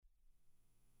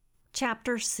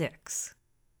Chapter 6.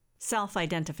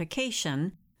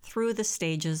 Self-Identification Through the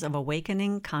Stages of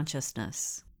Awakening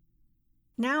Consciousness.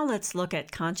 Now let's look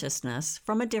at consciousness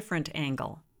from a different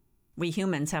angle. We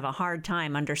humans have a hard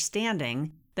time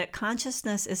understanding that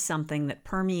consciousness is something that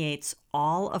permeates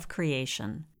all of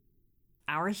creation.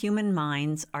 Our human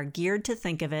minds are geared to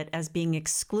think of it as being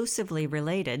exclusively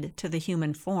related to the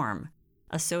human form,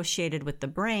 associated with the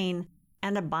brain,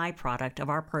 and a byproduct of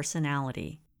our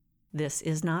personality. This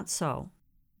is not so.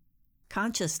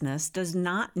 Consciousness does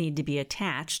not need to be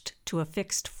attached to a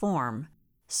fixed form,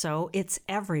 so it's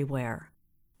everywhere.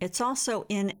 It's also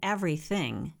in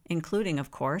everything, including, of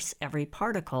course, every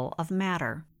particle of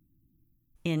matter.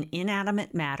 In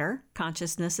inanimate matter,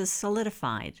 consciousness is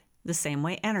solidified, the same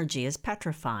way energy is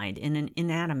petrified in an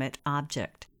inanimate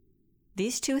object.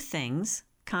 These two things,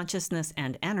 consciousness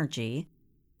and energy,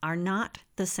 are not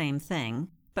the same thing,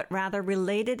 but rather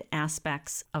related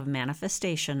aspects of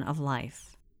manifestation of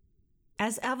life.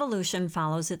 As evolution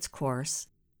follows its course,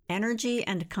 energy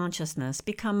and consciousness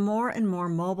become more and more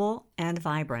mobile and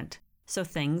vibrant, so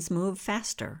things move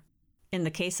faster. In the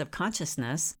case of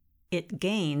consciousness, it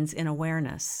gains in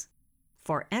awareness.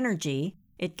 For energy,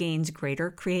 it gains greater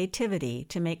creativity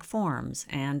to make forms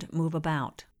and move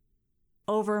about.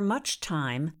 Over much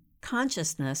time,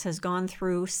 consciousness has gone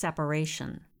through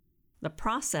separation. The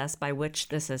process by which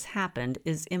this has happened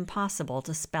is impossible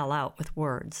to spell out with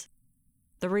words.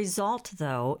 The result,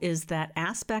 though, is that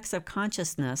aspects of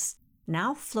consciousness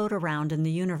now float around in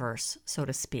the universe, so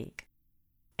to speak.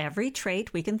 Every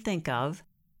trait we can think of,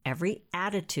 every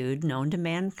attitude known to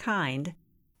mankind,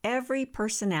 every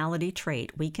personality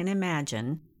trait we can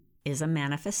imagine is a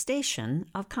manifestation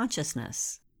of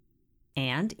consciousness.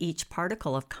 And each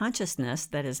particle of consciousness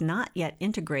that is not yet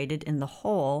integrated in the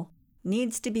whole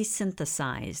needs to be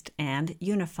synthesized and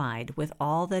unified with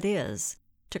all that is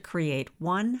to create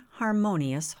one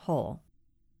harmonious whole.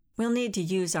 We'll need to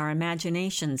use our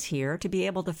imaginations here to be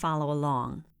able to follow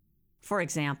along. For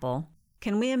example,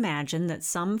 can we imagine that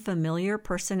some familiar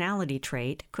personality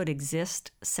trait could exist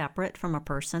separate from a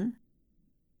person?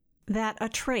 That a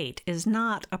trait is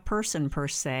not a person per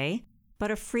se, but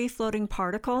a free-floating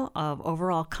particle of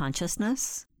overall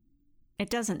consciousness? It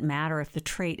doesn't matter if the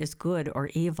trait is good or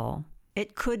evil.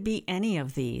 It could be any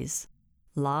of these: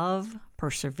 love,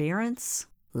 perseverance,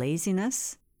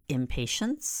 laziness,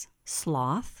 impatience,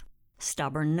 sloth,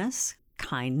 stubbornness,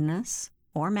 kindness,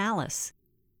 or malice.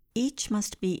 Each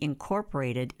must be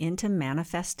incorporated into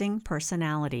manifesting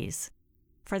personalities,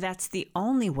 for that's the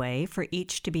only way for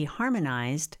each to be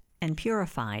harmonized and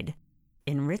purified,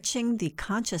 enriching the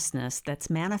consciousness that's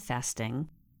manifesting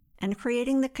and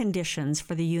creating the conditions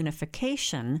for the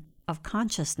unification of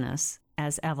consciousness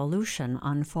as evolution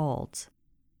unfolds.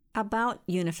 About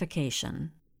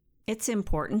unification. It's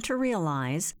important to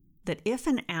realize that if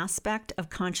an aspect of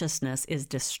consciousness is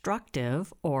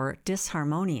destructive or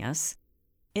disharmonious,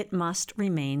 it must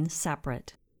remain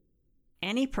separate.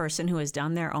 Any person who has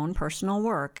done their own personal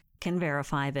work can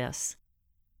verify this.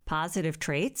 Positive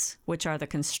traits, which are the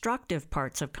constructive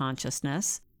parts of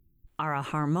consciousness, are a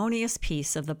harmonious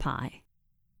piece of the pie.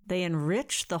 They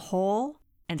enrich the whole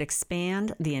and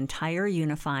expand the entire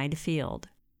unified field.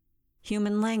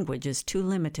 Human language is too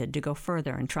limited to go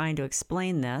further in trying to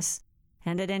explain this,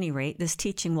 and at any rate, this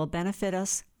teaching will benefit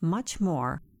us much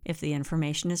more if the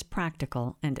information is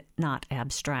practical and not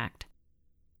abstract.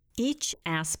 Each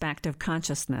aspect of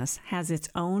consciousness has its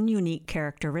own unique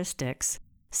characteristics,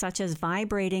 such as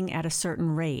vibrating at a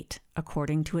certain rate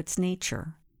according to its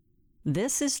nature.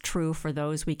 This is true for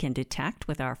those we can detect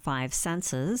with our five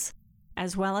senses,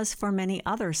 as well as for many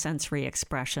other sensory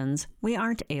expressions we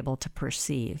aren't able to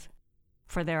perceive.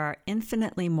 For there are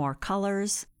infinitely more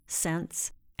colors,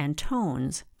 scents, and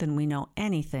tones than we know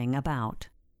anything about.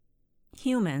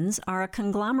 Humans are a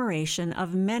conglomeration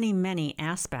of many, many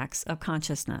aspects of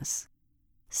consciousness.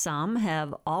 Some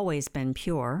have always been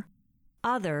pure,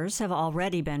 others have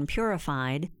already been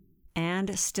purified,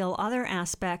 and still other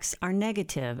aspects are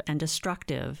negative and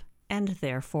destructive, and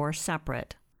therefore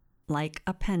separate, like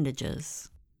appendages.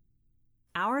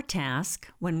 Our task,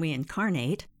 when we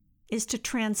incarnate, is to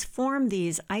transform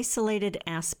these isolated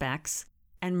aspects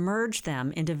and merge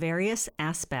them into various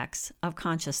aspects of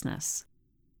consciousness.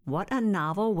 What a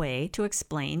novel way to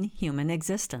explain human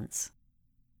existence.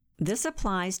 This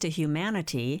applies to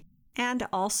humanity and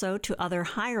also to other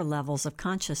higher levels of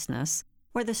consciousness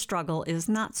where the struggle is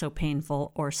not so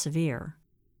painful or severe.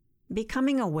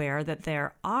 Becoming aware that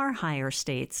there are higher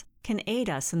states can aid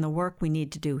us in the work we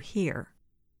need to do here.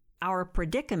 Our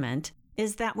predicament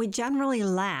is that we generally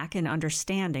lack an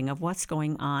understanding of what's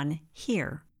going on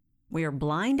here. We are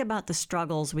blind about the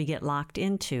struggles we get locked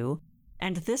into,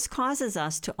 and this causes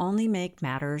us to only make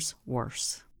matters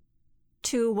worse.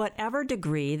 To whatever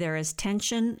degree there is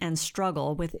tension and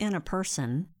struggle within a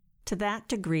person, to that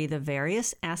degree the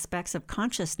various aspects of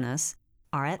consciousness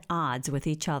are at odds with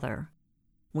each other.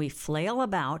 We flail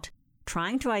about,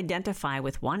 trying to identify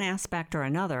with one aspect or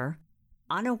another,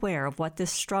 unaware of what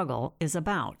this struggle is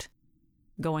about.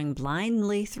 Going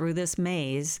blindly through this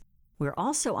maze, we're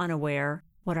also unaware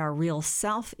what our real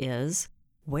self is,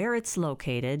 where it's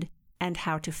located, and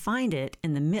how to find it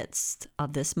in the midst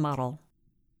of this muddle.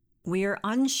 We are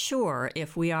unsure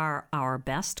if we are our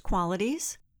best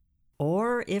qualities,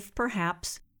 or if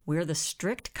perhaps we're the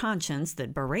strict conscience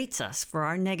that berates us for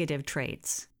our negative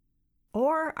traits.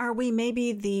 Or are we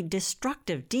maybe the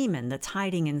destructive demon that's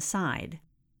hiding inside?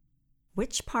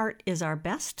 Which part is our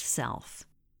best self?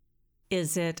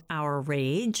 Is it our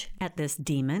rage at this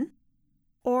demon,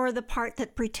 or the part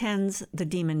that pretends the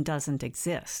demon doesn't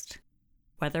exist?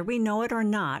 Whether we know it or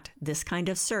not, this kind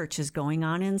of search is going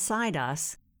on inside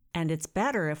us, and it's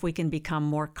better if we can become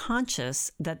more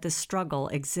conscious that this struggle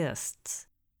exists.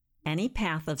 Any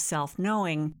path of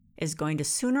self-knowing is going to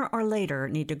sooner or later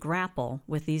need to grapple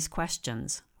with these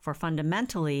questions, for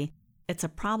fundamentally, it's a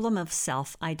problem of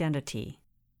self-identity.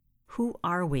 Who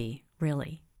are we,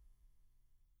 really?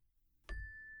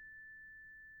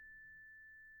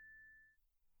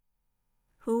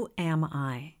 Who am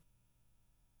I?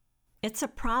 It's a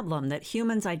problem that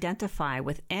humans identify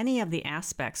with any of the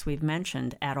aspects we've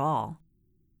mentioned at all,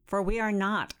 for we are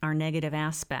not our negative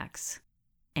aspects,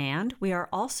 and we are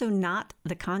also not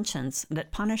the conscience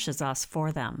that punishes us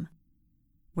for them.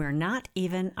 We're not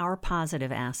even our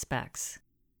positive aspects.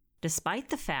 Despite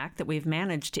the fact that we've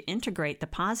managed to integrate the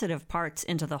positive parts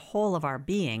into the whole of our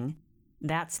being,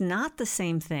 that's not the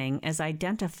same thing as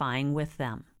identifying with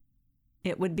them.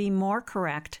 It would be more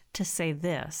correct to say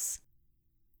this: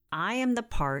 I am the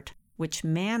part which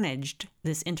managed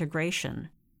this integration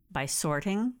by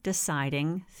sorting,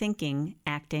 deciding, thinking,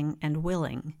 acting, and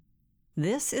willing.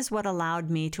 This is what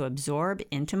allowed me to absorb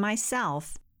into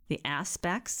myself the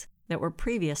aspects that were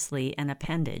previously an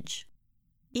appendage.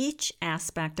 Each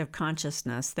aspect of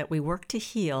consciousness that we work to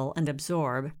heal and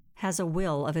absorb has a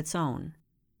will of its own.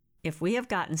 If we have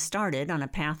gotten started on a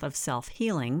path of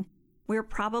self-healing, we're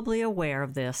probably aware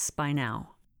of this by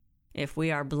now. If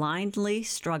we are blindly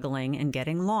struggling and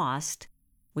getting lost,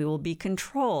 we will be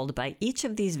controlled by each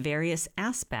of these various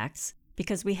aspects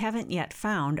because we haven't yet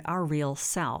found our real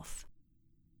self.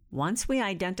 Once we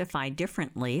identify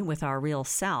differently with our real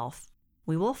self,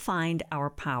 we will find our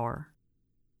power.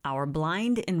 Our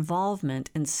blind involvement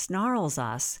ensnarls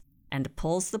us and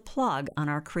pulls the plug on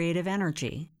our creative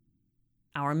energy.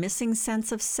 Our missing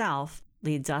sense of self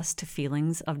leads us to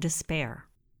feelings of despair.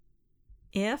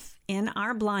 If, in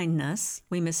our blindness,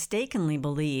 we mistakenly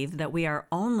believe that we are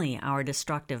only our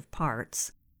destructive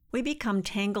parts, we become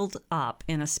tangled up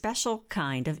in a special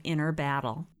kind of inner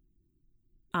battle.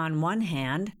 On one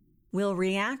hand, we'll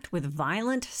react with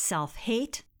violent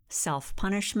self-hate,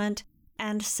 self-punishment,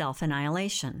 and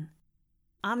self-annihilation.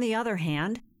 On the other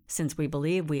hand, since we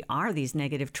believe we are these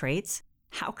negative traits,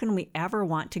 how can we ever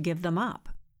want to give them up?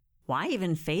 Why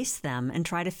even face them and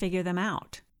try to figure them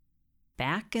out?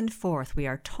 Back and forth we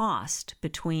are tossed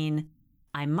between,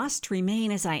 I must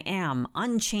remain as I am,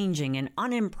 unchanging and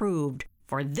unimproved,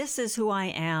 for this is who I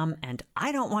am and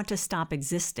I don't want to stop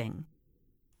existing,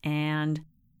 and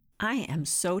I am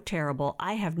so terrible,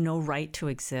 I have no right to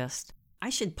exist. I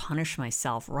should punish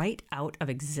myself right out of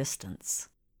existence.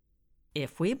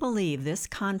 If we believe this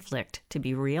conflict to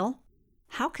be real,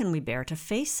 how can we bear to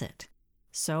face it?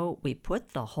 So we put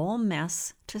the whole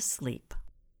mess to sleep.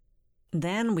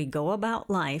 Then we go about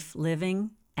life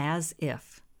living as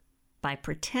if. By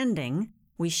pretending,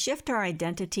 we shift our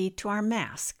identity to our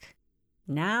mask.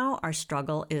 Now our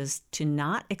struggle is to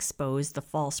not expose the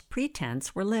false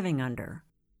pretense we're living under.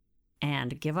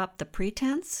 And give up the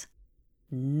pretense?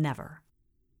 Never.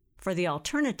 For the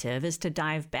alternative is to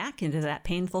dive back into that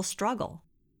painful struggle.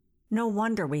 No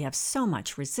wonder we have so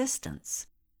much resistance.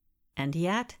 And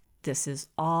yet, this is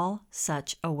all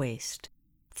such a waste.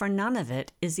 For none of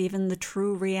it is even the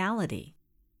true reality.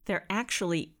 There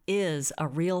actually is a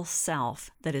real self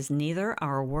that is neither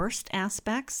our worst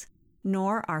aspects,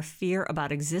 nor our fear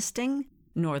about existing,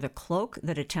 nor the cloak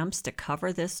that attempts to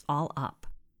cover this all up.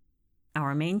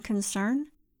 Our main concern?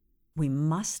 We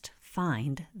must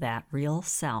find that real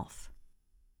self.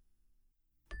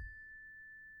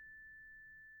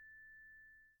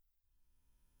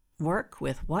 Work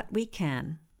with what we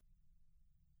can.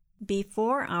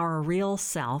 Before our real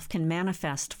self can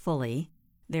manifest fully,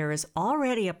 there is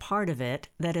already a part of it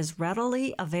that is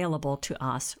readily available to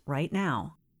us right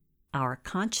now, our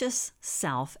conscious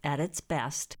self at its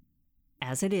best,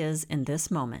 as it is in this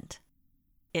moment.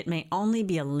 It may only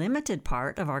be a limited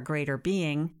part of our greater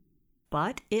being,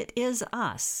 but it is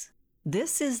us.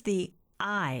 This is the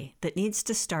I that needs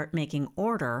to start making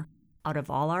order out of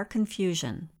all our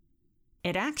confusion.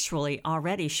 It actually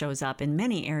already shows up in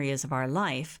many areas of our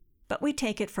life, but we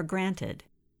take it for granted.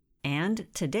 And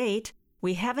to date,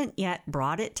 we haven't yet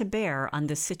brought it to bear on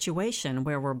the situation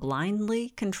where we're blindly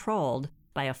controlled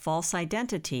by a false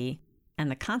identity and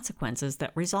the consequences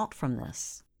that result from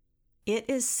this. It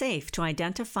is safe to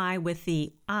identify with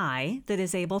the I that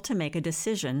is able to make a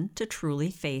decision to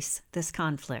truly face this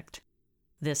conflict.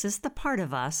 This is the part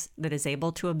of us that is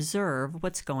able to observe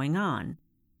what's going on.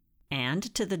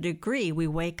 And to the degree we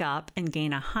wake up and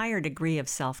gain a higher degree of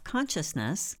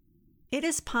self-consciousness, it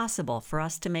is possible for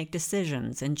us to make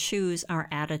decisions and choose our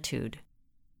attitude.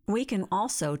 We can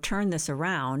also turn this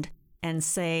around and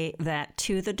say that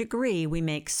to the degree we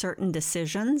make certain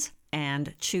decisions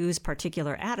and choose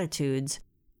particular attitudes,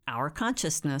 our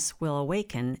consciousness will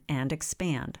awaken and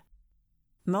expand.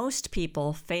 Most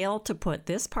people fail to put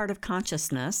this part of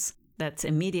consciousness that's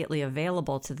immediately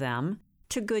available to them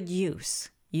to good use,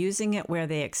 using it where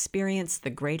they experience the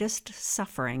greatest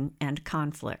suffering and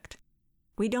conflict.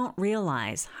 We don't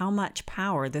realize how much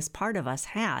power this part of us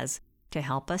has to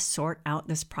help us sort out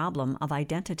this problem of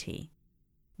identity.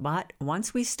 But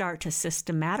once we start to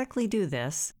systematically do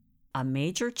this, a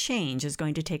major change is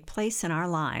going to take place in our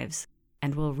lives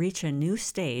and we'll reach a new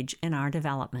stage in our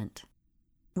development.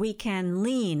 We can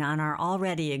lean on our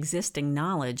already existing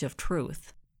knowledge of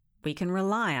truth. We can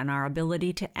rely on our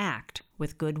ability to act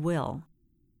with goodwill.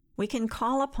 We can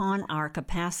call upon our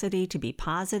capacity to be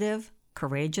positive,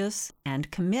 courageous,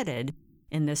 and committed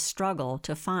in this struggle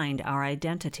to find our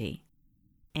identity.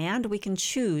 And we can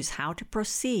choose how to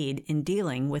proceed in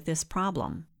dealing with this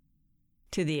problem.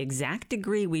 To the exact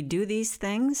degree we do these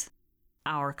things,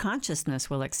 our consciousness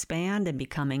will expand and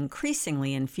become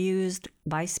increasingly infused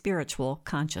by spiritual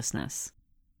consciousness.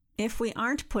 If we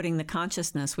aren't putting the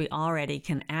consciousness we already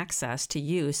can access to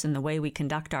use in the way we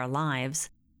conduct our lives,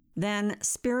 then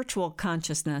spiritual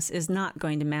consciousness is not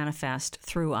going to manifest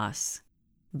through us.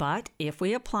 But if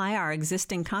we apply our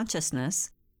existing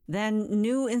consciousness, then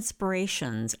new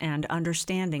inspirations and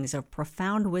understandings of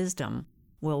profound wisdom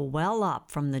will well up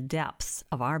from the depths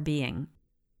of our being.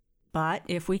 But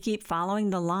if we keep following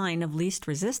the line of least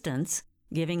resistance,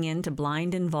 giving in to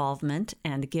blind involvement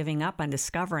and giving up on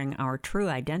discovering our true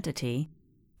identity,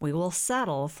 we will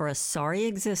settle for a sorry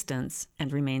existence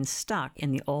and remain stuck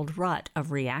in the old rut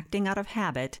of reacting out of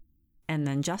habit and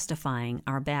then justifying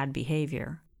our bad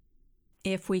behavior.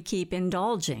 If we keep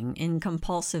indulging in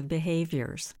compulsive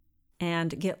behaviors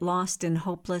and get lost in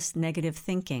hopeless negative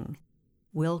thinking,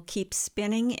 we'll keep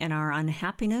spinning in our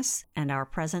unhappiness and our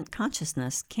present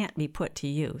consciousness can't be put to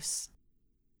use.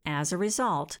 As a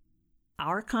result,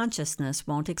 our consciousness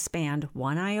won't expand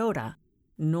one iota,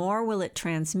 nor will it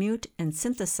transmute and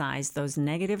synthesize those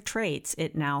negative traits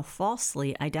it now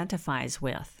falsely identifies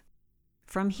with.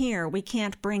 From here, we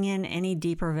can't bring in any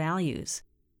deeper values,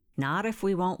 not if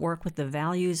we won't work with the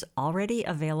values already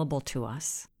available to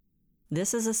us.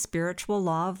 This is a spiritual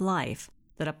law of life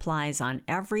that applies on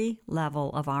every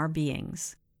level of our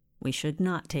beings. We should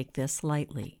not take this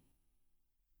lightly.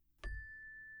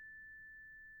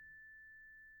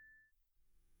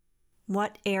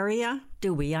 What area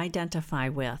do we identify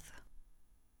with?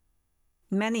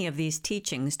 Many of these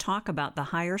teachings talk about the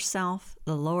higher self,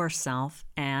 the lower self,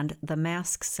 and the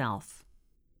mask self.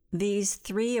 These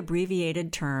three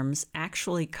abbreviated terms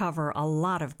actually cover a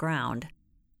lot of ground,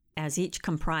 as each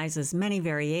comprises many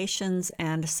variations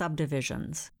and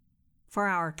subdivisions. For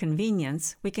our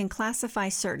convenience, we can classify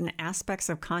certain aspects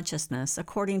of consciousness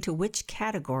according to which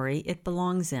category it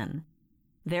belongs in.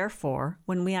 Therefore,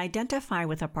 when we identify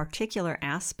with a particular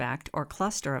aspect or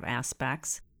cluster of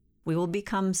aspects, we will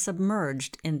become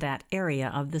submerged in that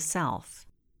area of the self.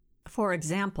 For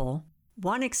example,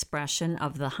 one expression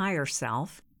of the higher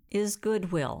self is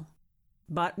goodwill,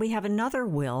 but we have another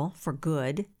will for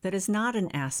good that is not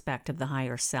an aspect of the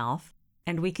higher self,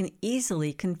 and we can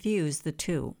easily confuse the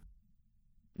two.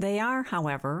 They are,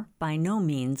 however, by no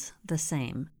means the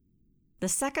same. The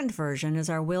second version is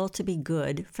our will to be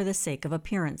good for the sake of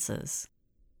appearances.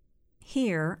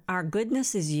 Here, our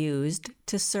goodness is used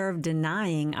to serve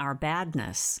denying our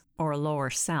badness, or lower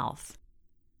self.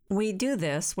 We do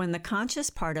this when the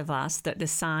conscious part of us that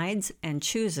decides and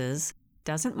chooses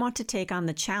doesn't want to take on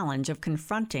the challenge of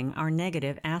confronting our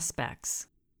negative aspects.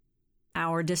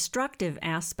 Our destructive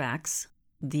aspects,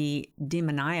 the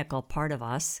demoniacal part of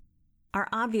us, are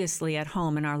obviously at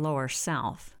home in our lower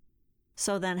self.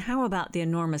 So then how about the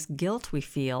enormous guilt we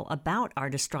feel about our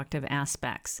destructive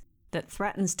aspects that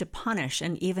threatens to punish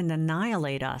and even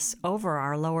annihilate us over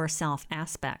our lower self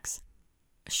aspects?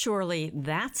 Surely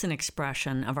that's an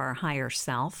expression of our higher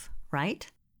self, right?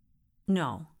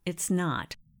 No, it's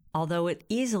not, although it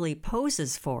easily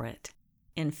poses for it.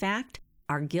 In fact,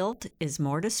 our guilt is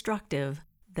more destructive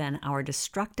than our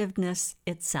destructiveness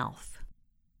itself.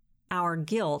 Our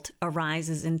guilt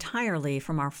arises entirely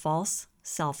from our false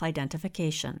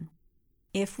self-identification.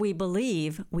 If we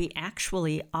believe we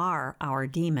actually are our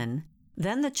demon,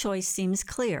 then the choice seems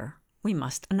clear. We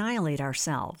must annihilate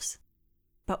ourselves.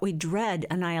 But we dread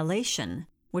annihilation,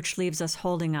 which leaves us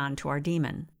holding on to our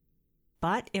demon.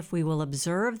 But if we will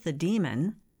observe the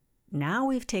demon, now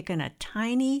we've taken a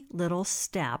tiny little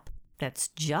step that's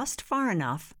just far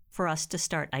enough for us to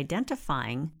start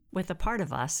identifying with the part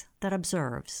of us that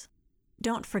observes.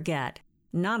 Don't forget,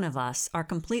 none of us are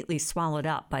completely swallowed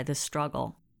up by this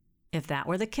struggle. If that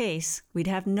were the case, we'd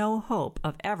have no hope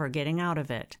of ever getting out of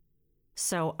it.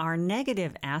 So our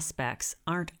negative aspects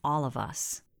aren't all of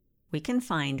us. We can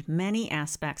find many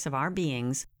aspects of our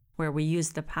beings where we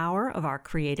use the power of our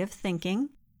creative thinking,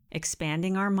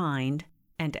 expanding our mind,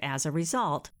 and as a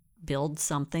result, build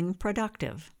something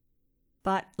productive.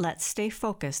 But let's stay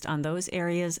focused on those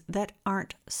areas that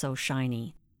aren't so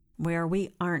shiny, where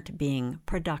we aren't being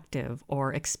productive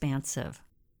or expansive.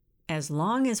 As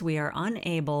long as we are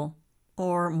unable,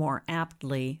 or more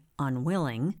aptly,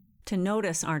 unwilling, to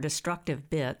notice our destructive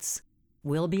bits,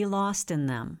 we'll be lost in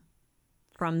them.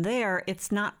 From there,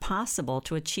 it's not possible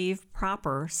to achieve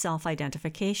proper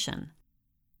self-identification.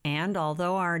 And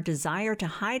although our desire to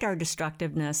hide our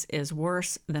destructiveness is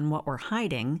worse than what we're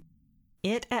hiding,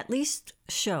 it at least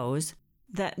shows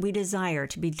that we desire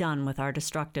to be done with our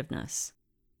destructiveness.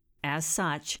 As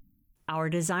such, our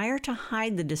desire to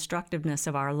hide the destructiveness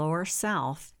of our lower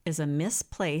self is a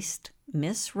misplaced,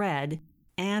 misread,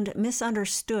 and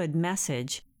misunderstood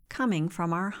message coming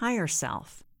from our higher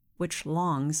self, which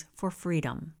longs for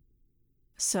freedom.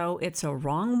 So it's a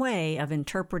wrong way of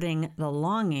interpreting the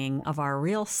longing of our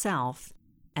real self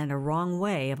and a wrong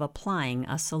way of applying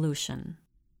a solution.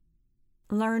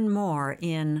 Learn more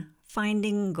in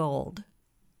Finding Gold,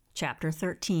 Chapter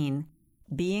 13,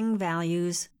 Being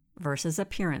Values versus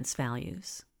Appearance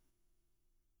Values.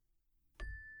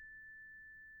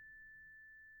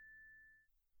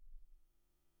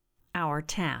 Our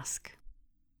task.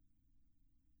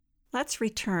 Let's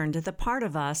return to the part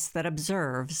of us that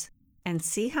observes and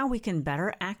see how we can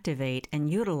better activate and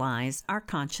utilize our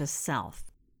conscious self.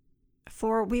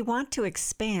 For we want to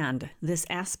expand this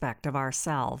aspect of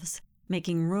ourselves,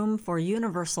 making room for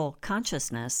universal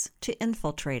consciousness to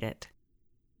infiltrate it.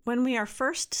 When we are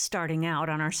first starting out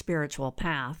on our spiritual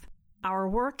path, our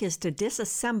work is to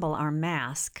disassemble our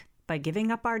mask by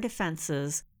giving up our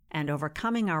defenses and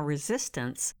overcoming our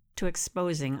resistance to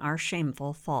exposing our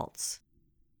shameful faults.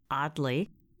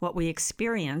 Oddly, what we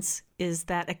experience is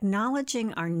that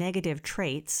acknowledging our negative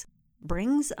traits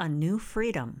brings a new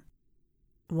freedom.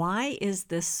 Why is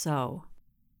this so?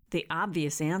 The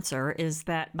obvious answer is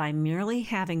that by merely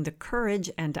having the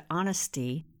courage and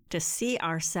honesty to see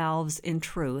ourselves in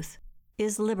truth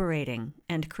is liberating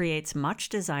and creates much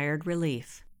desired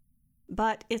relief.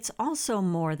 But it's also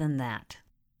more than that.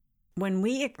 When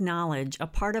we acknowledge a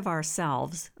part of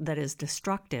ourselves that is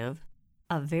destructive,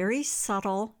 a very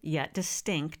subtle yet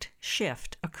distinct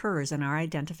shift occurs in our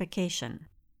identification.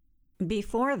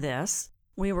 Before this,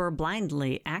 we were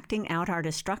blindly acting out our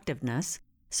destructiveness,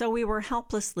 so we were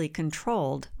helplessly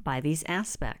controlled by these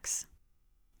aspects.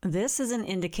 This is an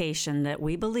indication that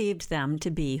we believed them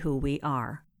to be who we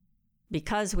are.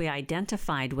 Because we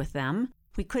identified with them,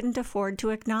 we couldn't afford to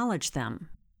acknowledge them.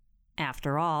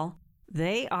 After all,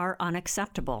 they are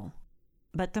unacceptable.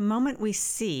 But the moment we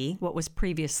see what was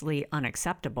previously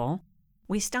unacceptable,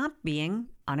 we stop being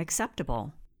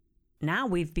unacceptable. Now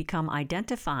we've become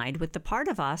identified with the part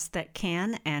of us that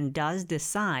can and does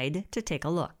decide to take a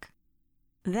look.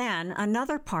 Then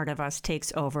another part of us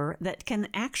takes over that can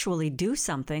actually do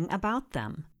something about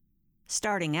them.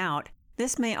 Starting out,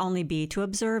 this may only be to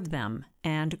observe them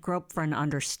and grope for an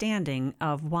understanding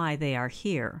of why they are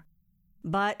here.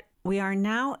 But we are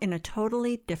now in a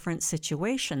totally different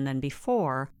situation than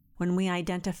before when we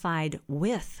identified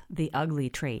with the ugly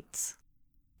traits.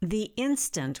 The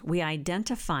instant we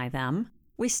identify them,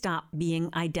 we stop being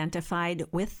identified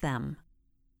with them.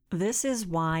 This is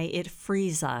why it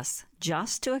frees us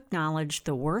just to acknowledge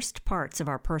the worst parts of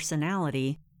our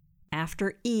personality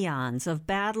after eons of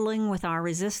battling with our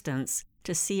resistance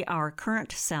to see our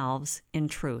current selves in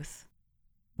truth.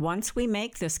 Once we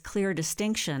make this clear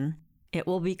distinction, it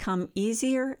will become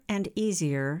easier and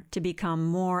easier to become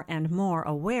more and more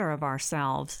aware of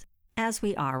ourselves as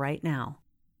we are right now.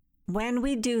 When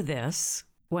we do this,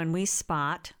 when we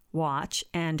spot, watch,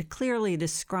 and clearly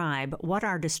describe what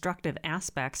our destructive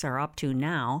aspects are up to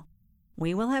now,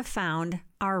 we will have found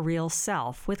our real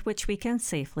self with which we can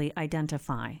safely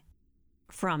identify.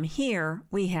 From here,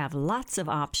 we have lots of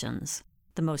options,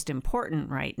 the most important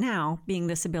right now being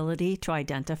this ability to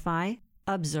identify,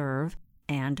 observe,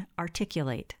 and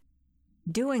articulate.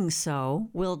 Doing so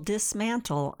will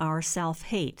dismantle our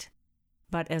self-hate.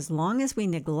 But as long as we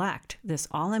neglect this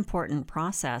all-important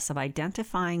process of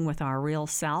identifying with our real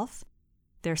self,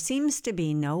 there seems to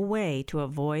be no way to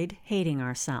avoid hating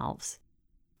ourselves.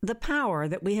 The power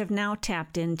that we have now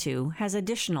tapped into has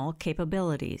additional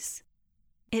capabilities.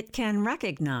 It can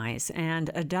recognize and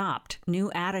adopt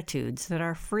new attitudes that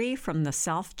are free from the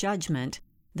self-judgment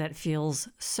that feels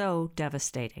so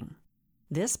devastating.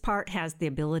 This part has the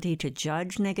ability to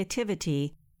judge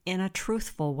negativity in a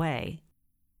truthful way.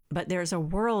 But there's a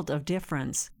world of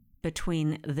difference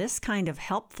between this kind of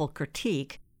helpful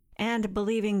critique and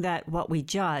believing that what we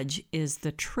judge is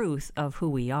the truth of who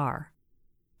we are.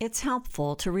 It's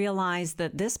helpful to realize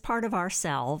that this part of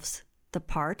ourselves, the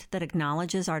part that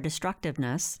acknowledges our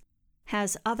destructiveness,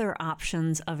 has other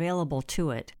options available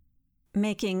to it,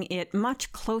 making it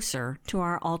much closer to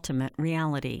our ultimate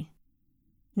reality.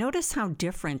 Notice how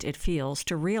different it feels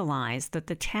to realize that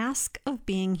the task of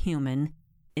being human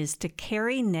is to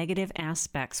carry negative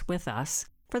aspects with us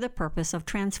for the purpose of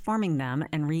transforming them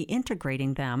and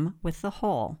reintegrating them with the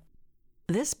whole.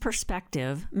 This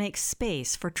perspective makes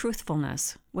space for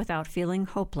truthfulness without feeling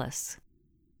hopeless.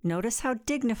 Notice how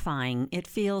dignifying it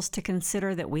feels to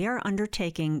consider that we are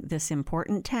undertaking this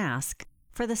important task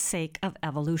for the sake of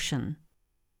evolution.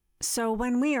 So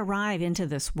when we arrive into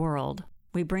this world,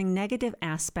 we bring negative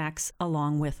aspects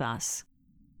along with us.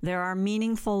 There are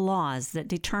meaningful laws that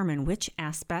determine which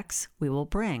aspects we will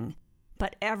bring,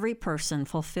 but every person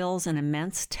fulfills an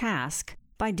immense task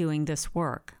by doing this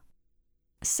work.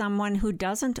 Someone who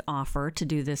doesn't offer to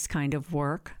do this kind of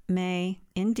work may,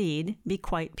 indeed, be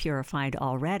quite purified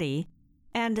already,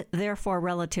 and therefore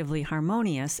relatively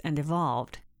harmonious and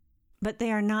evolved. But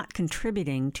they are not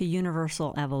contributing to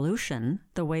universal evolution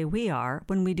the way we are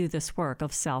when we do this work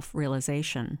of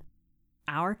self-realization.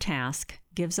 Our task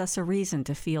gives us a reason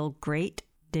to feel great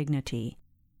dignity,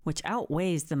 which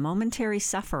outweighs the momentary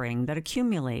suffering that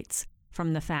accumulates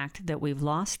from the fact that we've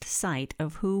lost sight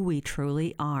of who we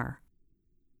truly are.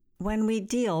 When we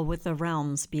deal with the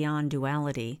realms beyond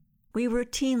duality, we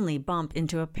routinely bump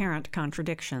into apparent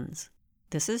contradictions.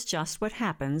 This is just what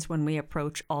happens when we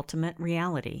approach ultimate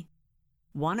reality.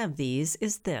 One of these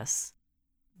is this: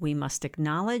 we must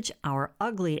acknowledge our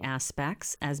ugly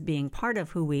aspects as being part of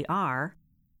who we are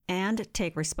and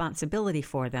take responsibility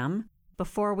for them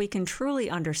before we can truly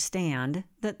understand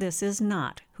that this is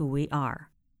not who we are.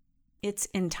 It's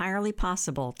entirely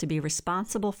possible to be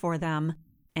responsible for them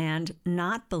and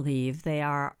not believe they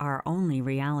are our only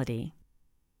reality.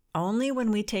 Only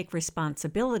when we take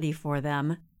responsibility for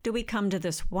them do we come to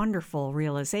this wonderful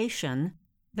realization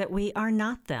that we are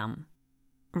not them.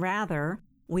 Rather,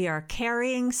 we are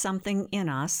carrying something in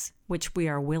us which we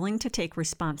are willing to take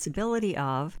responsibility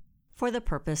of for the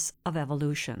purpose of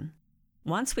evolution.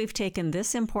 Once we've taken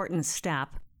this important step,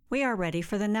 we are ready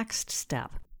for the next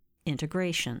step,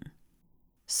 integration.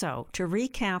 So, to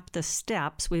recap the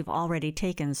steps we've already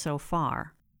taken so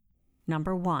far.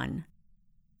 Number 1,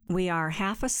 we are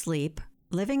half asleep,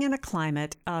 living in a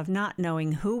climate of not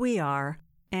knowing who we are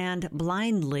and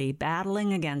blindly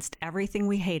battling against everything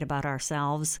we hate about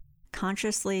ourselves,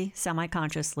 consciously,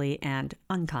 semi-consciously, and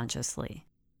unconsciously.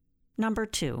 Number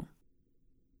 2,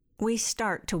 we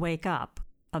start to wake up,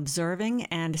 observing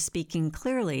and speaking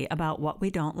clearly about what we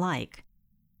don't like.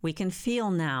 We can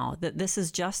feel now that this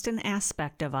is just an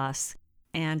aspect of us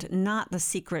and not the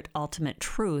secret ultimate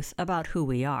truth about who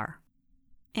we are.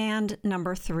 And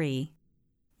number 3,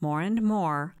 more and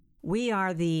more, we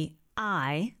are the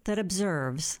I that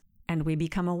observes, and we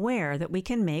become aware that we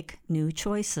can make new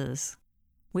choices.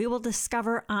 We will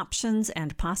discover options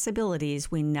and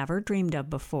possibilities we never dreamed of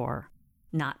before,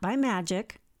 not by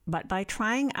magic, but by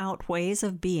trying out ways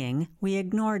of being we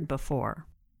ignored before.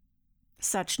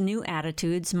 Such new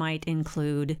attitudes might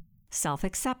include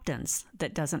self-acceptance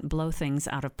that doesn't blow things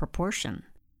out of proportion,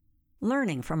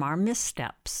 learning from our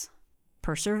missteps,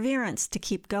 perseverance to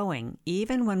keep going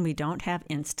even when we don't have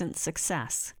instant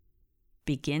success,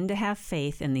 begin to have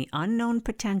faith in the unknown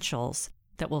potentials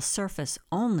that will surface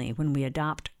only when we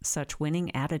adopt such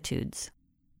winning attitudes.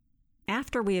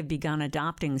 After we have begun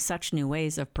adopting such new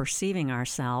ways of perceiving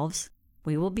ourselves,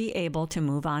 we will be able to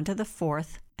move on to the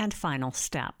fourth and final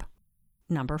step.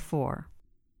 Number 4.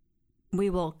 We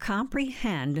will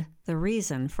comprehend the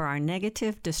reason for our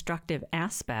negative, destructive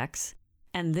aspects,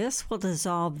 and this will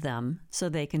dissolve them so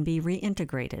they can be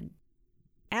reintegrated.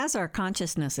 As our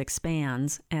consciousness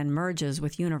expands and merges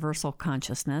with universal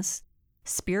consciousness,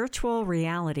 spiritual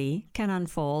reality can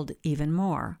unfold even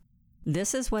more.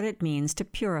 This is what it means to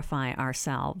purify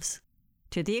ourselves.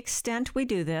 To the extent we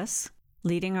do this,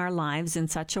 leading our lives in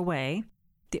such a way,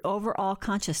 the overall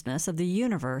consciousness of the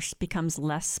universe becomes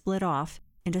less split off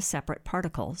into separate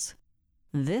particles.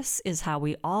 This is how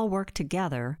we all work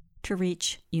together to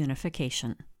reach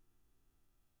unification.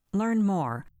 Learn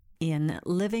more in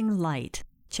Living Light,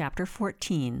 Chapter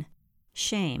 14,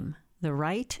 Shame, the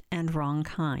Right and Wrong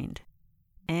Kind,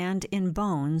 and in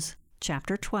Bones,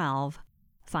 Chapter 12,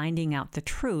 Finding Out the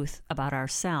Truth About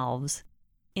Ourselves,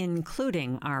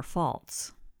 including our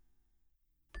faults.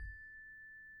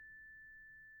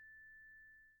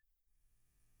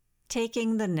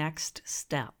 Taking the next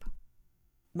step.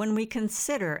 When we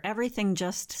consider everything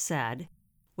just said,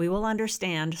 we will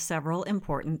understand several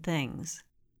important things.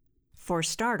 For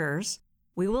starters,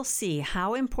 we will see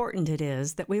how important it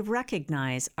is that we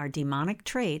recognize our demonic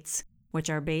traits, which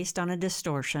are based on a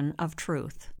distortion of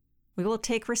truth. We will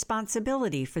take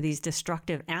responsibility for these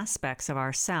destructive aspects of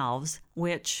ourselves,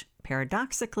 which,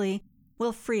 paradoxically,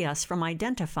 will free us from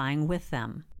identifying with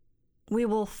them. We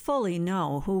will fully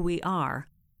know who we are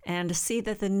and see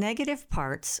that the negative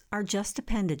parts are just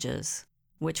appendages,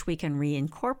 which we can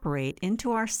reincorporate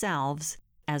into ourselves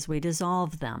as we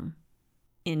dissolve them.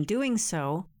 In doing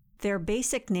so, their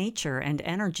basic nature and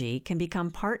energy can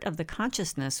become part of the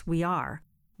consciousness we are,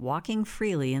 walking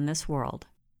freely in this world.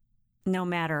 No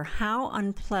matter how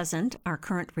unpleasant our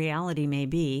current reality may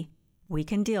be, we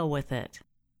can deal with it.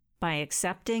 By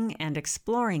accepting and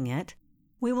exploring it,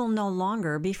 we will no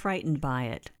longer be frightened by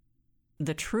it.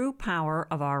 The true power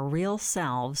of our real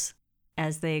selves,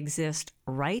 as they exist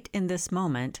right in this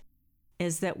moment,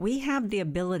 is that we have the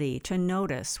ability to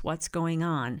notice what's going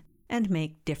on and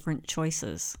make different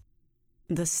choices.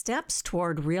 The steps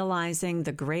toward realizing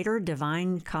the greater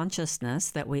divine consciousness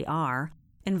that we are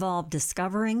involve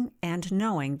discovering and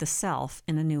knowing the self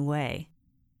in a new way.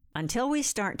 Until we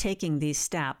start taking these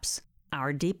steps,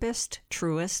 our deepest,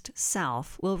 truest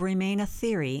self will remain a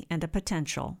theory and a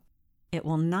potential. It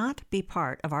will not be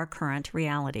part of our current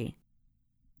reality.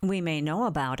 We may know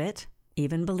about it,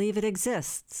 even believe it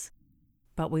exists,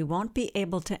 but we won't be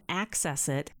able to access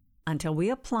it until we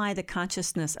apply the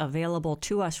consciousness available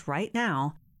to us right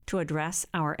now to address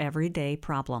our everyday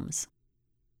problems.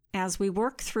 As we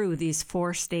work through these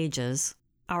 4 stages,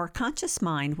 our conscious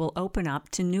mind will open up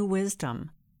to new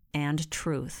wisdom and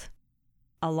truth.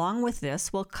 Along with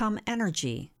this will come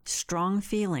energy, strong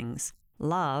feelings,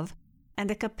 love, and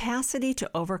a capacity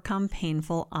to overcome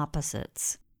painful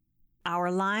opposites. Our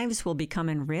lives will become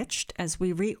enriched as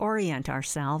we reorient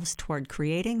ourselves toward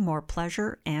creating more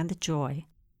pleasure and joy.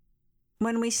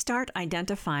 When we start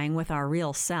identifying with our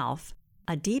real self,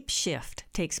 a deep shift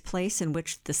takes place in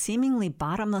which the seemingly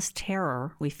bottomless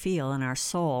terror we feel in our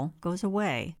soul goes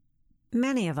away.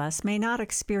 Many of us may not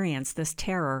experience this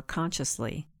terror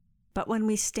consciously, but when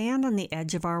we stand on the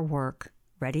edge of our work,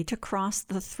 ready to cross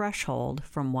the threshold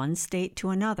from one state to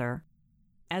another,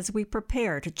 as we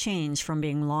prepare to change from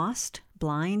being lost,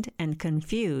 blind, and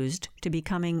confused to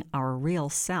becoming our real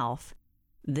self,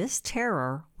 this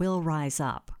terror will rise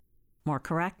up. More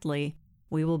correctly,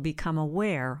 we will become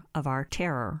aware of our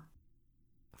terror.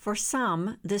 For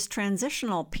some, this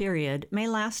transitional period may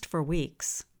last for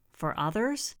weeks. For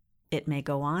others, it may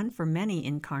go on for many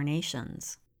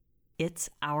incarnations. It's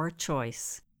our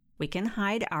choice. We can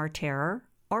hide our terror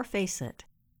or face it.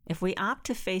 If we opt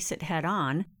to face it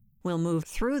head-on, we'll move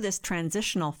through this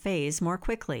transitional phase more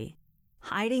quickly.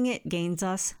 Hiding it gains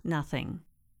us nothing.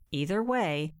 Either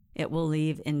way, it will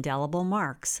leave indelible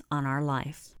marks on our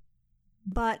life.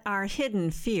 But our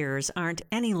hidden fears aren't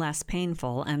any less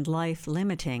painful and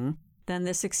life-limiting than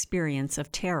this experience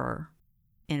of terror.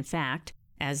 In fact,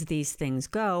 as these things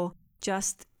go,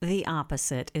 just the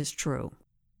opposite is true.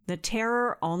 The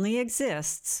terror only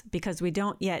exists because we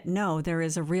don't yet know there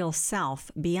is a real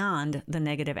self beyond the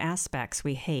negative aspects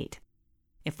we hate.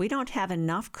 If we don't have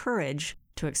enough courage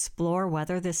to explore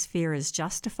whether this fear is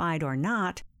justified or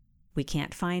not, we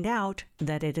can't find out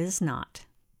that it is not.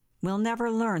 We'll never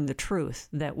learn the truth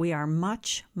that we are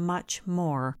much, much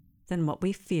more than what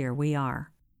we fear we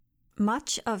are.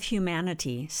 Much of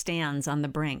humanity stands on the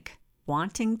brink,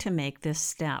 wanting to make this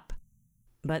step.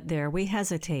 But there we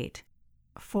hesitate.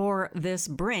 For this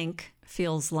brink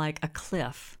feels like a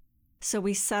cliff, so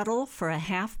we settle for a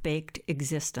half-baked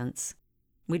existence.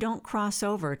 We don't cross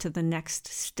over to the next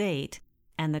state,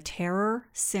 and the terror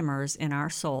simmers in our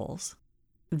souls.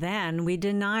 Then we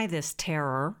deny this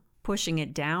terror, pushing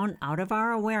it down out of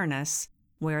our awareness,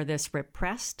 where this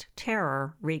repressed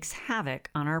terror wreaks havoc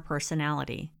on our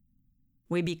personality.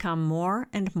 We become more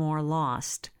and more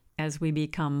lost as we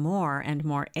become more and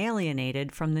more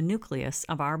alienated from the nucleus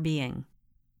of our being.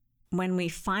 When we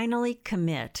finally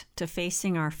commit to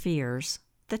facing our fears,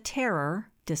 the terror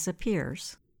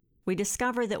disappears. We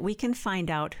discover that we can find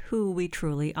out who we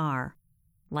truly are.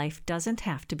 Life doesn't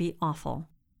have to be awful.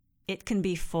 It can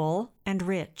be full and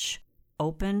rich,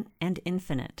 open and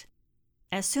infinite.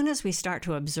 As soon as we start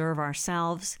to observe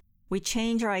ourselves, we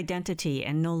change our identity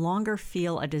and no longer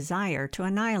feel a desire to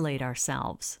annihilate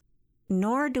ourselves.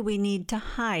 Nor do we need to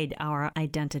hide our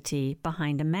identity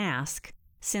behind a mask,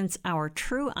 since our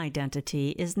true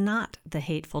identity is not the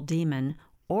hateful demon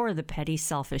or the petty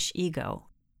selfish ego.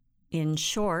 In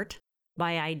short,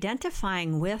 by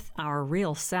identifying with our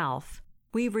real self,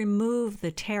 we remove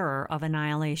the terror of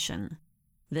annihilation.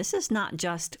 This is not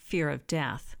just fear of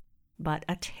death, but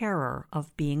a terror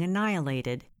of being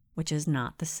annihilated, which is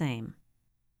not the same.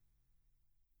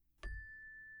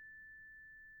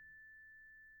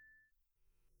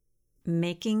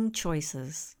 Making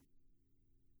choices.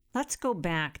 Let's go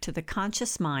back to the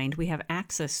conscious mind we have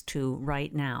access to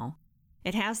right now.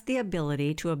 It has the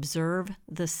ability to observe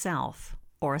the self,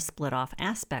 or a split-off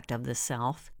aspect of the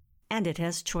self, and it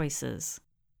has choices.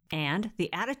 And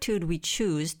the attitude we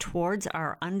choose towards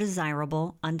our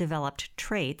undesirable, undeveloped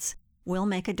traits will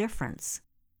make a difference.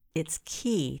 It's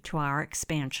key to our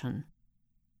expansion.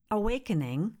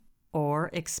 Awakening, or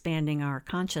expanding our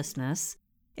consciousness,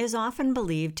 is often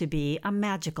believed to be a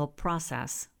magical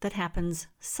process that happens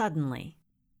suddenly.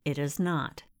 It is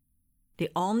not. The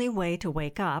only way to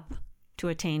wake up, to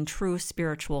attain true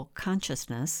spiritual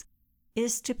consciousness,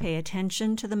 is to pay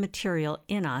attention to the material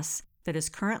in us that is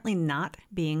currently not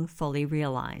being fully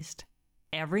realized.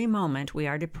 Every moment we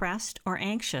are depressed or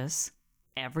anxious,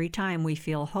 every time we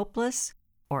feel hopeless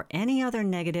or any other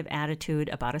negative attitude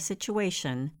about a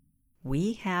situation,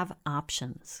 we have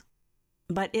options.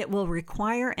 But it will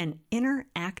require an inner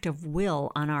act of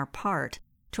will on our part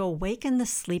to awaken the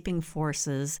sleeping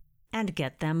forces and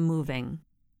get them moving.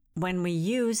 When we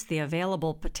use the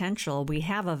available potential we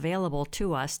have available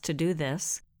to us to do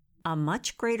this, a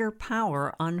much greater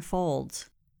power unfolds.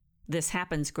 This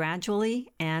happens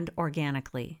gradually and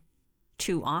organically.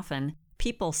 Too often,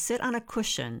 people sit on a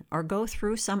cushion or go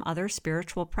through some other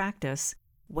spiritual practice,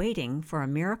 waiting for a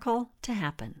miracle to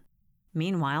happen.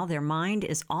 Meanwhile, their mind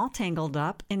is all tangled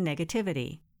up in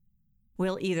negativity.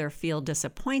 We'll either feel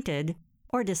disappointed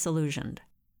or disillusioned.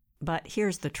 But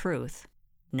here's the truth.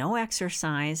 No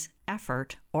exercise,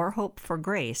 effort, or hope for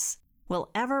grace will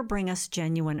ever bring us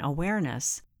genuine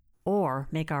awareness or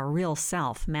make our real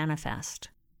self manifest.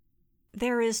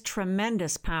 There is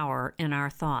tremendous power in our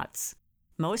thoughts.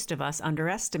 Most of us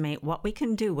underestimate what we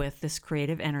can do with this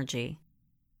creative energy.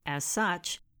 As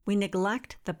such, we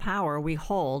neglect the power we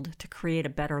hold to create a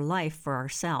better life for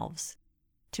ourselves.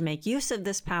 To make use of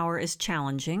this power is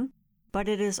challenging, but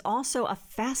it is also a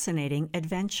fascinating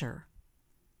adventure.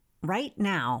 Right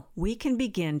now, we can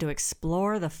begin to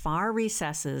explore the far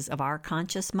recesses of our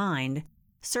conscious mind,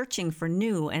 searching for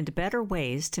new and better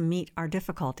ways to meet our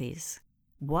difficulties.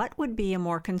 What would be a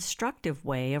more constructive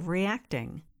way of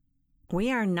reacting?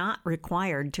 We are not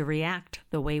required to react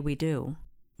the way we do.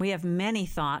 We have many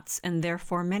thoughts and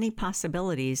therefore many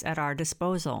possibilities at our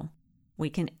disposal.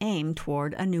 We can aim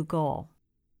toward a new goal.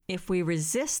 If we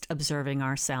resist observing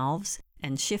ourselves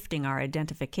and shifting our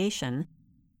identification,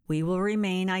 we will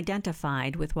remain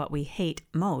identified with what we hate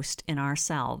most in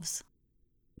ourselves.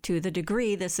 To the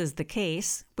degree this is the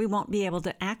case, we won't be able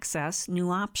to access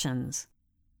new options.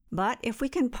 But if we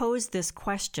can pose this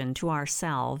question to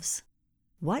ourselves,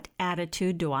 what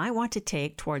attitude do I want to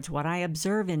take towards what I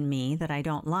observe in me that I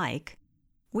don't like?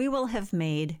 We will have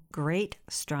made great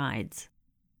strides.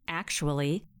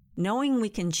 Actually, knowing we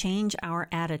can change our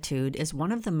attitude is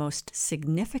one of the most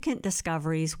significant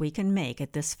discoveries we can make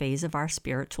at this phase of our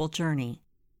spiritual journey.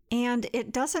 And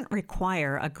it doesn't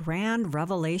require a grand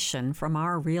revelation from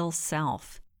our real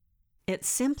self. It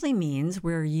simply means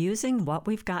we're using what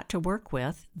we've got to work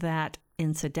with that,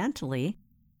 incidentally,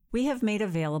 we have made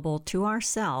available to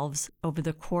ourselves over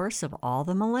the course of all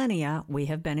the millennia we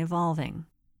have been evolving.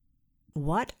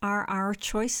 What are our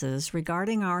choices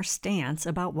regarding our stance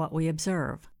about what we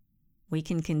observe? We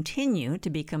can continue to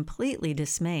be completely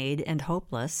dismayed and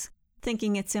hopeless,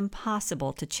 thinking it's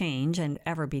impossible to change and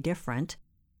ever be different.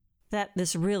 that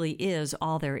this really is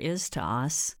all there is to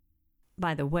us.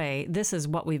 By the way, this is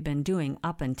what we've been doing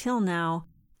up until now,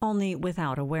 only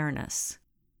without awareness.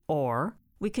 Or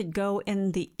we could go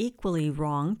in the equally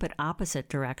wrong but opposite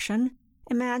direction,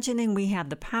 imagining we have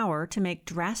the power to make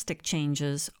drastic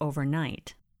changes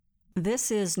overnight.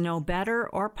 This is no better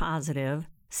or positive,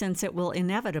 since it will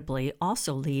inevitably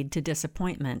also lead to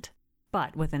disappointment,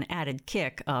 but with an added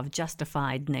kick of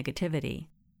justified negativity.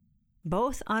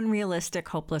 Both unrealistic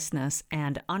hopelessness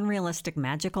and unrealistic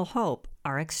magical hope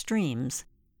are extremes,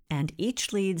 and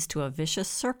each leads to a vicious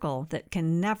circle that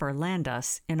can never land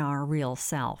us in our real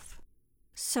self.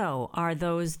 So, are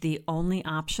those the only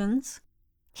options?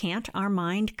 Can't our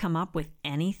mind come up with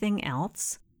anything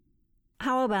else?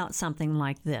 How about something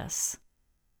like this?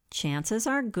 Chances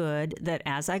are good that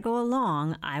as I go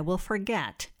along, I will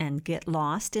forget and get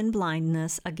lost in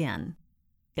blindness again.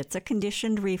 It's a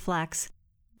conditioned reflex,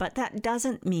 but that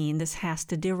doesn't mean this has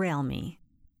to derail me.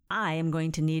 I am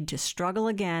going to need to struggle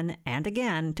again and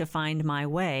again to find my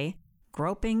way,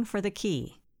 groping for the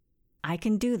key. I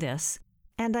can do this,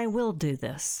 and I will do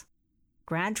this.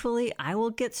 Gradually, I will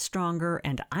get stronger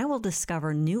and I will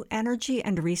discover new energy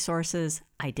and resources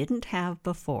I didn't have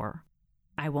before.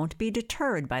 I won't be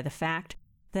deterred by the fact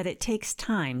that it takes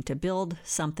time to build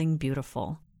something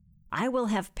beautiful. I will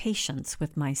have patience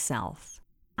with myself.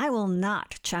 I will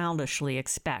not childishly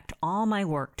expect all my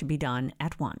work to be done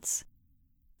at once.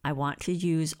 I want to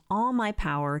use all my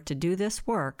power to do this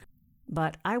work,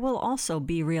 but I will also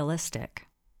be realistic.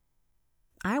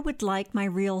 I would like my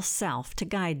real self to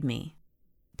guide me.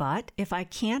 But if I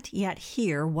can't yet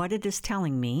hear what it is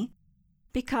telling me,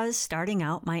 because starting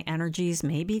out my energies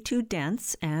may be too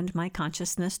dense and my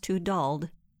consciousness too dulled,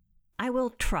 I will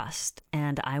trust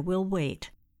and I will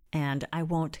wait, and I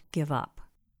won't give up.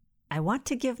 I want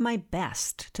to give my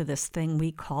best to this thing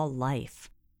we call life.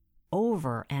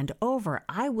 Over and over,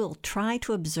 I will try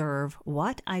to observe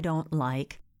what I don't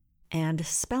like and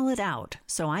spell it out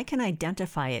so I can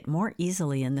identify it more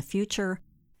easily in the future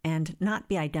and not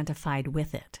be identified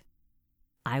with it.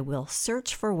 I will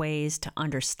search for ways to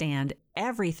understand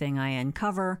everything I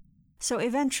uncover, so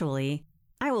eventually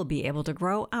I will be able to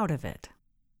grow out of it.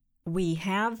 We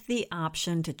have the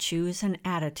option to choose an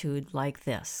attitude like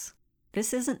this.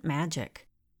 This isn't magic.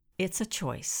 It's a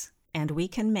choice, and we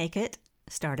can make it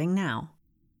starting now.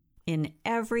 In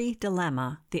every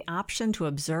dilemma, the option to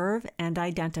observe and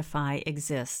identify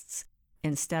exists,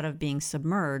 instead of being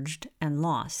submerged and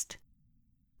lost.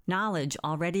 Knowledge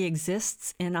already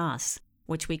exists in us,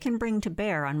 which we can bring to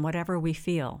bear on whatever we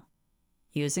feel.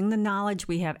 Using the knowledge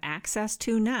we have access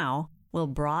to now will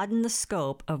broaden the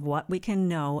scope of what we can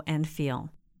know and feel.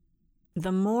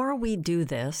 The more we do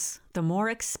this, the more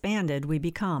expanded we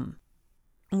become.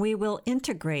 We will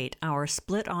integrate our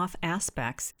split-off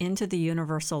aspects into the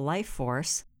universal life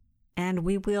force, and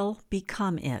we will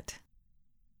become it.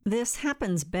 This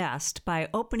happens best by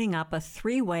opening up a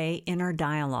three-way inner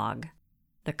dialogue.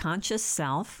 The conscious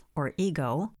self, or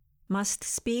ego, must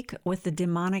speak with the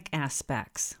demonic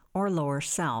aspects, or lower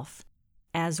self,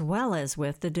 as well as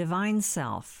with the divine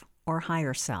self, or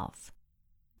higher self.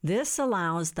 This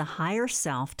allows the higher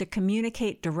self to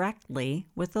communicate directly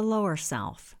with the lower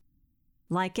self.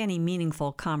 Like any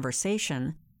meaningful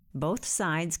conversation, both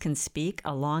sides can speak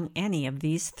along any of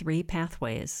these three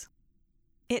pathways.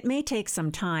 It may take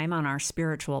some time on our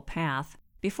spiritual path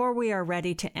before we are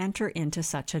ready to enter into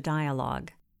such a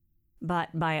dialogue.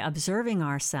 But by observing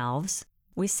ourselves,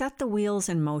 we set the wheels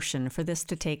in motion for this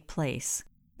to take place,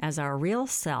 as our real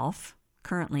self,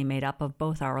 currently made up of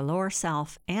both our lower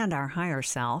self and our higher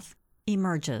self,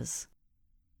 emerges.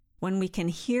 When we can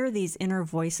hear these inner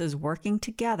voices working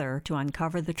together to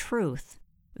uncover the truth,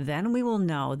 then we will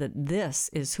know that this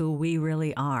is who we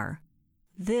really are.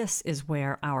 This is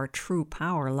where our true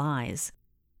power lies.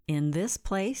 In this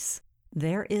place,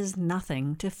 there is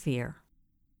nothing to fear.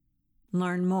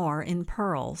 Learn more in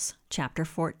Pearls, Chapter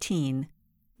 14,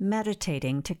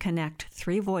 Meditating to Connect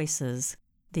Three Voices,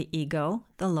 the Ego,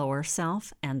 the Lower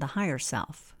Self, and the Higher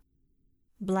Self.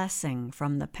 Blessing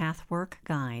from the Pathwork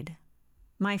Guide.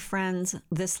 My friends,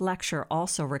 this lecture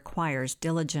also requires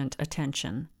diligent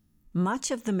attention.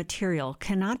 Much of the material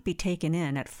cannot be taken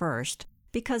in at first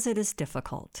because it is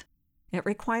difficult. It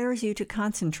requires you to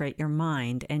concentrate your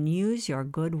mind and use your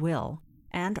good will,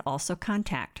 and also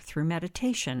contact through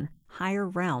meditation higher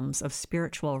realms of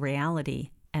spiritual reality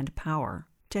and power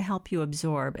to help you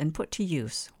absorb and put to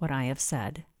use what I have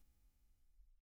said.